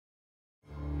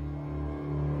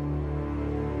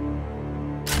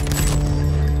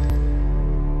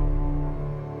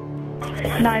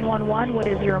911, what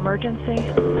is your emergency?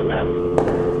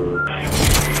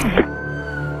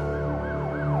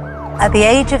 At the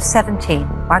age of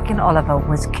 17, Joaquin Oliver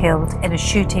was killed in a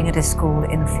shooting at a school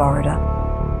in Florida.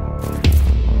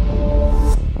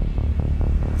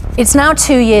 It's now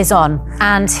 2 years on,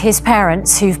 and his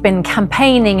parents, who've been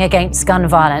campaigning against gun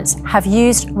violence, have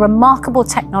used remarkable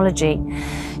technology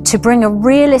to bring a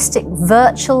realistic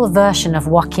virtual version of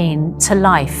Joaquin to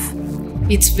life.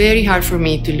 It's very hard for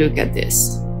me to look at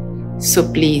this. So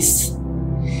please,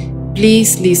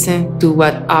 please listen to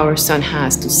what our son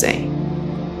has to say.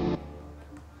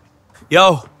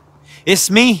 Yo, it's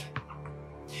me.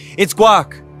 It's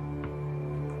Guac.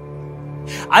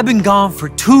 I've been gone for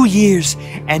 2 years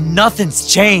and nothing's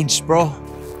changed, bro.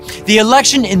 The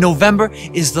election in November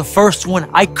is the first one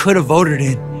I could have voted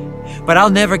in, but I'll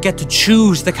never get to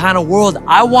choose the kind of world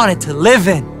I wanted to live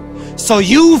in. So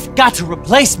you've got to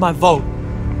replace my vote.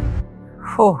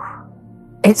 Whew.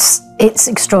 It's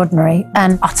extraordinary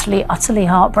and utterly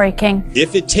heartbreaking.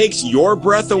 If it takes your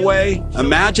breath away,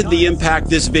 imagine the impact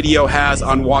this video has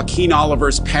on Joaquin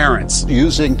Oliver's parents.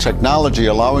 Using technology,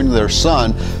 allowing their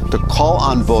son to call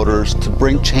on voters to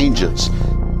bring changes.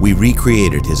 We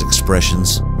recreated his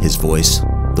expressions, his voice,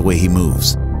 the way he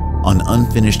moves. On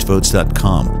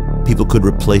unfinishedvotes.com, people could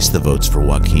replace the votes for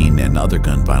Joaquin and other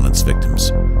gun violence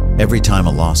victims. Every time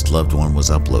a lost loved one was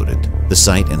uploaded, the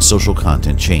site and social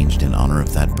content changed in honor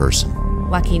of that person.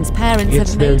 Joaquin's parents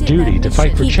it's have their made duty to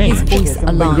fight for change. His voice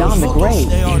alive. Beyond the grave.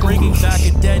 They are bringing back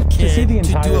a dead kid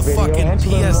to do a fucking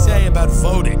PSA about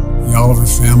voting. The Oliver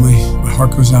family, my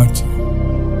heart goes out to you.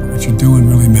 What you're doing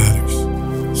really matters.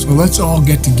 So let's all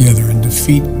get together and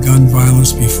defeat gun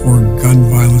violence before gun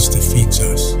violence defeats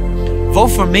us.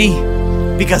 Vote for me,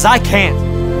 because I can't.